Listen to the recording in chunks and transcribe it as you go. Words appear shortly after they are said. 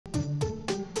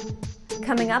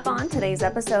Coming up on today's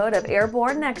episode of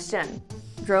Airborne-NextGen,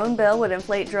 drone bill would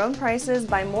inflate drone prices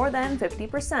by more than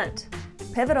 50%.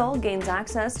 Pivotal gains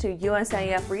access to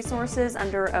USAF resources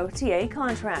under OTA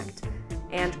contract.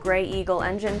 And Gray Eagle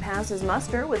engine passes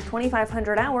muster with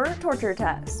 2,500-hour torture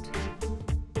test.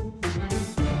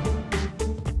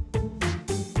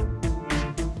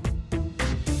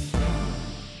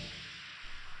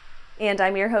 And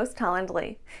I'm your host, Holland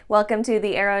Lee. Welcome to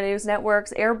the Aero-News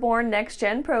Network's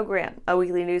Airborne-NextGen program, a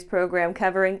weekly news program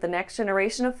covering the next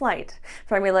generation of flight,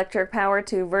 from electric power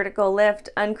to vertical lift,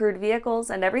 uncrewed vehicles,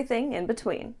 and everything in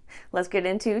between. Let's get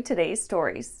into today's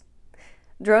stories.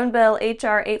 Drone bill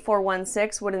HR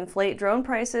 8416 would inflate drone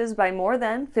prices by more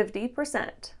than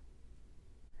 50%.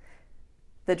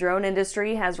 The drone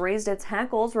industry has raised its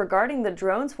hackles regarding the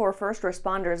Drones for First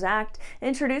Responders Act,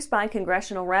 introduced by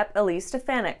Congressional Rep. Elise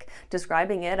Stefanik,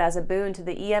 describing it as a boon to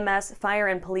the EMS, fire,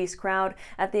 and police crowd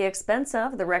at the expense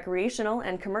of the recreational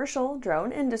and commercial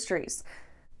drone industries.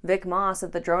 Vic Moss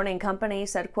of the droning company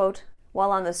said, quote,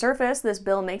 "While on the surface, this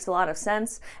bill makes a lot of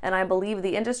sense, and I believe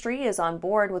the industry is on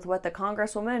board with what the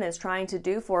Congresswoman is trying to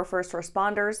do for first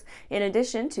responders, in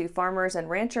addition to farmers and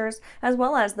ranchers, as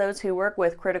well as those who work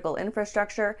with critical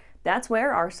infrastructure. That's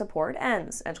where our support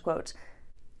ends," end quote.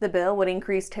 The bill would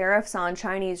increase tariffs on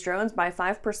Chinese drones by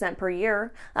 5% per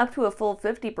year, up to a full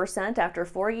 50% after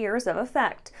 4 years of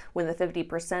effect, when the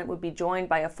 50% would be joined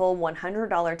by a full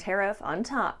 $100 tariff on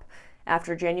top.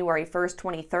 After January 1,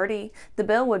 2030, the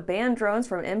bill would ban drones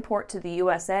from import to the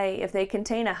USA if they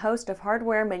contain a host of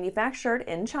hardware manufactured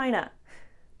in China.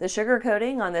 The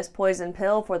sugarcoating on this poison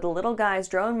pill for the little guy's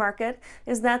drone market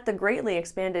is that the greatly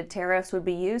expanded tariffs would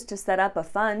be used to set up a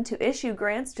fund to issue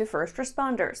grants to first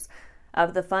responders.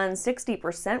 Of the fund,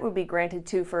 60% would be granted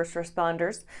to first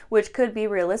responders, which could be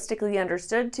realistically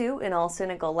understood to, in all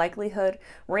cynical likelihood,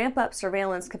 ramp up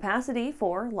surveillance capacity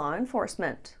for law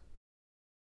enforcement.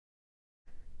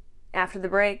 After the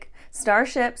break,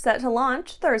 Starship set to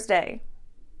launch Thursday.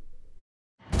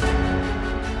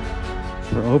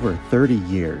 For over 30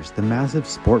 years, the massive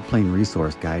Sport Plane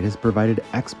Resource Guide has provided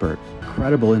expert,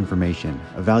 credible information,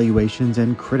 evaluations,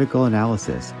 and critical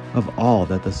analysis of all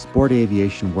that the sport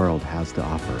aviation world has to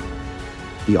offer.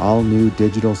 The all-new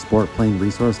digital Sport Plane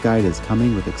Resource Guide is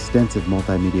coming with extensive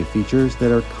multimedia features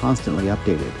that are constantly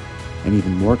updated, an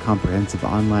even more comprehensive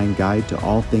online guide to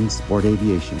all things sport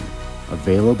aviation.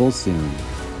 Available soon.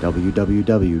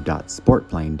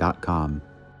 www.sportplane.com.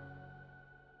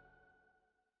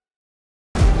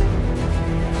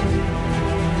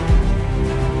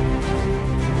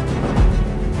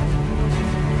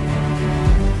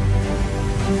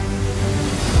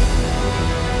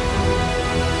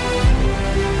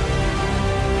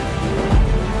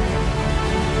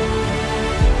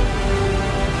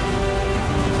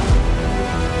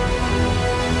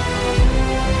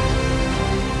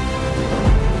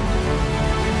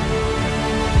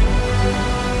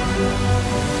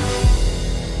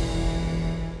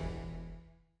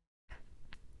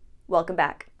 Welcome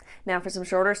back. Now for some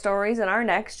shorter stories in our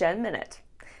Next Gen Minute.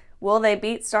 Will they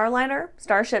beat Starliner?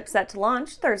 Starship set to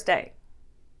launch Thursday.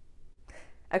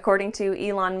 According to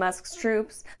Elon Musk's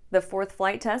troops, the fourth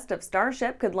flight test of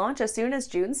Starship could launch as soon as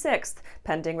June 6th,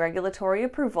 pending regulatory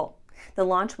approval. The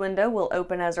launch window will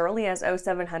open as early as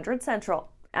 0700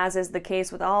 Central. As is the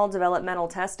case with all developmental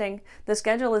testing, the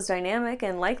schedule is dynamic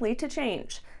and likely to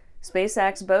change.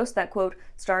 SpaceX boasts that, quote,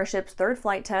 Starship's third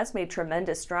flight test made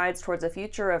tremendous strides towards a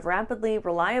future of rapidly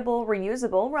reliable,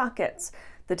 reusable rockets.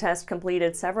 The test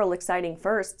completed several exciting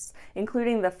firsts,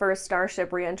 including the first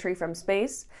Starship re-entry from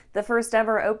space, the first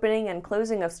ever opening and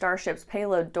closing of Starship's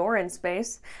payload door in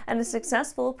space, and a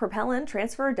successful propellant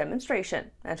transfer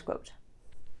demonstration, end quote.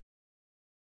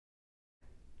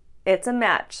 It's a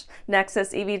match.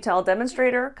 Nexus eVTOL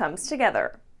demonstrator comes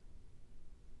together.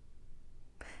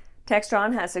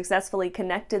 Textron has successfully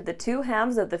connected the two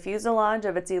halves of the fuselage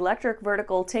of its electric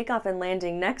vertical takeoff and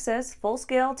landing Nexus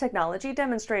full-scale technology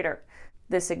demonstrator.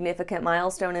 This significant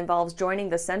milestone involves joining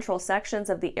the central sections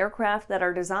of the aircraft that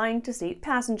are designed to seat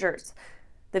passengers.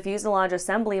 The fuselage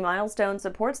assembly milestone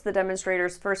supports the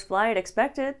demonstrator's first flight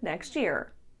expected next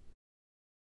year.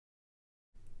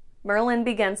 Merlin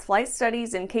begins flight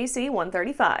studies in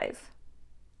KC-135.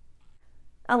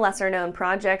 A lesser-known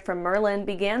project from Merlin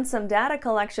began some data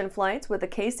collection flights with a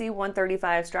KC-135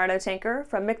 Stratotanker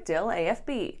from MacDill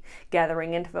AFB,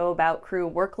 gathering info about crew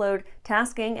workload,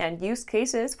 tasking, and use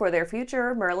cases for their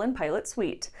future Merlin pilot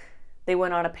suite. They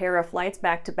went on a pair of flights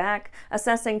back-to-back,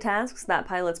 assessing tasks that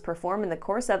pilots perform in the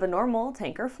course of a normal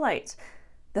tanker flight.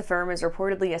 The firm is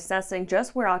reportedly assessing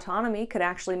just where autonomy could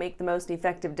actually make the most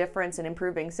effective difference in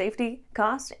improving safety,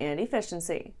 cost, and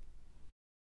efficiency.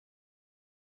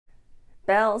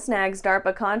 Bell snags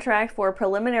DARPA contract for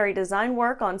preliminary design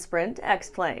work on Sprint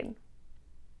X-plane.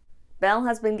 Bell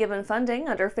has been given funding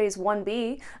under Phase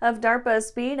 1B of DARPA's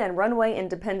Speed and Runway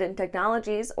Independent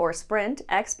Technologies, or Sprint,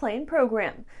 X-plane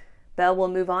program. Bell will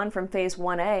move on from Phase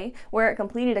 1A, where it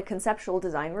completed a conceptual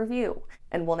design review,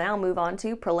 and will now move on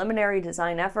to preliminary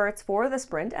design efforts for the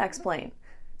Sprint X-plane.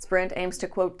 Sprint aims to,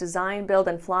 quote, design, build,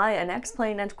 and fly an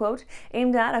X-plane, end quote,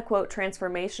 aimed at a, quote,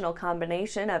 transformational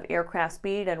combination of aircraft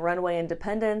speed and runway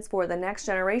independence for the next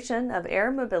generation of air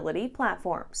mobility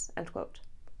platforms, end quote.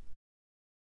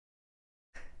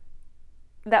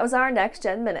 That was our Next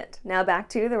Gen Minute. Now back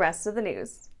to the rest of the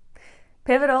news.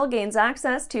 Pivotal gains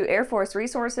access to Air Force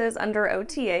resources under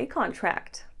OTA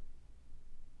contract.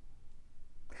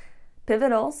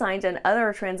 Pivotal signed an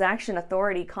Other Transaction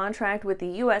Authority contract with the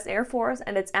U.S. Air Force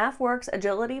and its AFWERX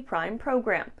Agility Prime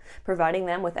program, providing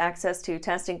them with access to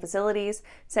testing facilities,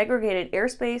 segregated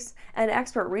airspace, and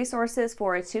expert resources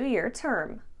for a 2-year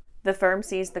term. The firm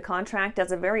sees the contract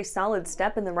as a very solid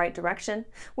step in the right direction,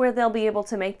 where they'll be able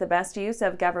to make the best use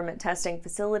of government testing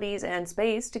facilities and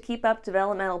space to keep up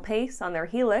developmental pace on their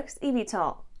Helix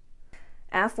eVTOL.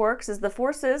 AFWERX is the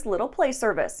Force's little play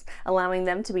service, allowing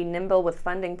them to be nimble with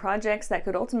funding projects that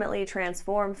could ultimately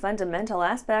transform fundamental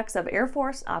aspects of Air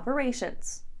Force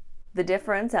operations. The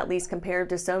difference, at least compared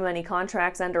to so many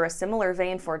contracts under a similar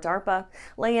vein for DARPA,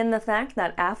 lay in the fact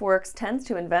that AFWERX tends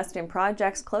to invest in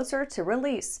projects closer to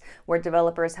release, where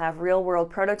developers have real-world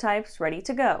prototypes ready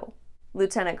to go.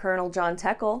 Lieutenant Colonel John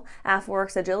Teckel,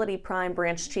 AFWERX Agility Prime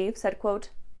Branch Chief, said, quote,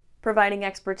 providing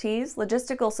expertise,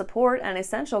 logistical support, and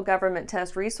essential government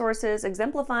test resources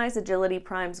exemplifies Agility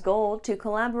Prime's goal to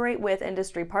collaborate with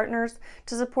industry partners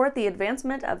to support the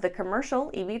advancement of the commercial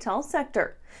eVTOL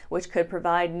sector, which could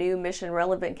provide new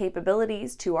mission-relevant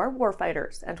capabilities to our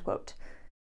warfighters, end quote.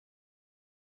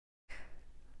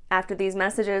 After these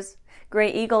messages,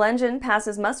 Gray Eagle engine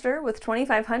passes muster with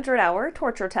 2,500-hour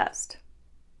torture test.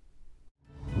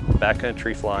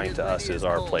 Backcountry flying to us is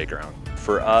our playground.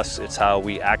 For us, it's how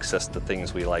we access the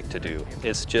things we like to do.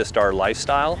 It's just our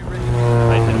lifestyle.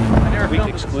 We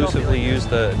exclusively use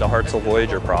the Hartzell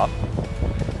Voyager prop,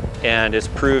 and it's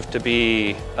proved to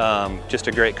be just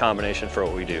a great combination for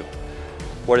what we do.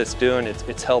 What it's doing,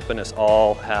 it's helping us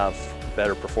all have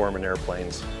better performing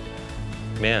airplanes.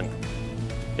 Man,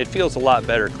 it feels a lot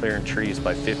better clearing trees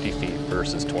by 50 feet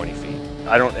versus 20 feet.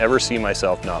 I don't ever see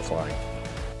myself not flying.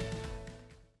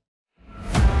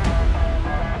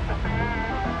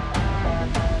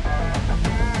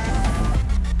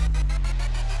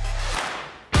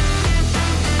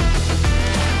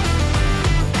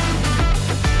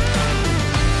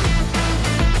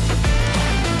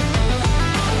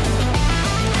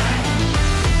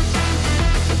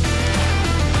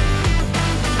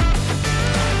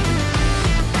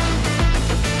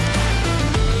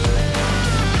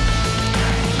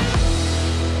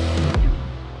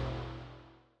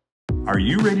 Are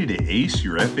you ready to ace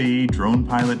your FAA drone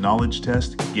pilot knowledge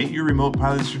test, get your remote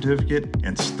pilot certificate,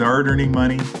 and start earning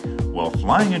money? Well,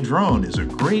 flying a drone is a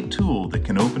great tool that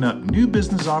can open up new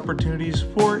business opportunities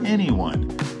for anyone.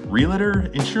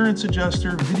 Realtor, insurance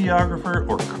adjuster, videographer,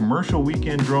 or commercial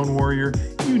weekend drone warrior,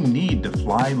 you need to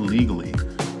fly legally.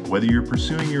 Whether you're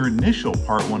pursuing your initial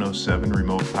Part 107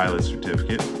 remote pilot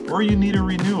certificate or you need a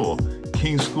renewal,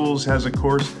 King Schools has a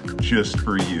course just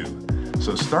for you.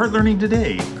 So start learning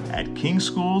today at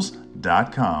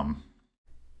kingschools.com.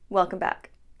 Welcome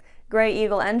back. Gray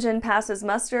Eagle engine passes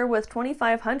muster with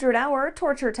 2,500-hour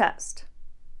torture test.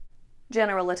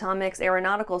 General Atomics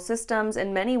Aeronautical Systems,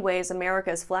 in many ways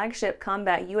America's flagship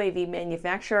combat UAV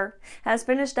manufacturer, has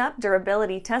finished up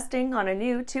durability testing on a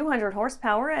new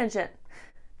 200-horsepower engine.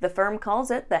 The firm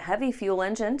calls it the Heavy Fuel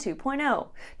Engine 2.0,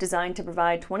 designed to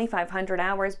provide 2,500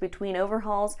 hours between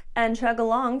overhauls and chug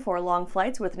along for long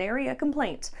flights with nary a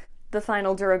complaint. The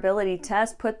final durability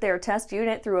test put their test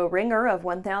unit through a ringer of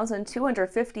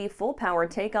 1,250 full-power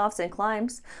takeoffs and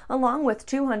climbs, along with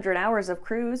 200 hours of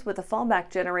cruise with a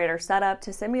fallback generator set up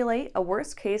to simulate a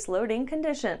worst-case loading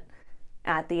condition.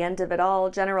 At the end of it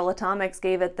all, General Atomics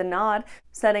gave it the nod,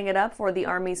 setting it up for the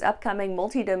Army's upcoming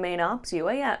multi-domain ops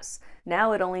UAS.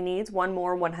 Now it only needs one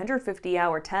more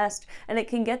 150-hour test, and it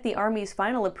can get the Army's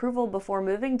final approval before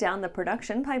moving down the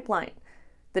production pipeline.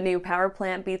 The new power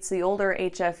plant beats the older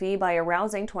HFE by a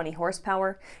rousing 20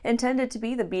 horsepower, intended to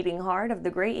be the beating heart of the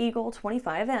Gray Eagle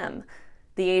 25M.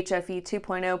 The HFE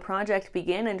 2.0 project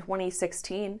began in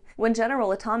 2016, when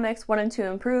General Atomics wanted to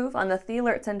improve on the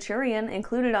Thielert Centurion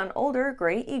included on older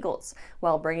Gray Eagles,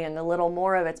 while bringing a little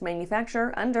more of its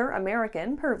manufacture under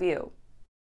American purview.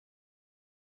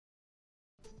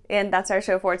 And that's our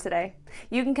show for today.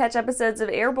 You can catch episodes of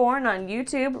Airborne on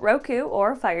YouTube, Roku,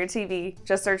 or Fire TV.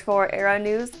 Just search for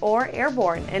Aero-News or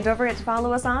Airborne, and don't forget to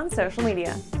follow us on social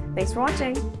media. Thanks for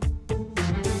watching.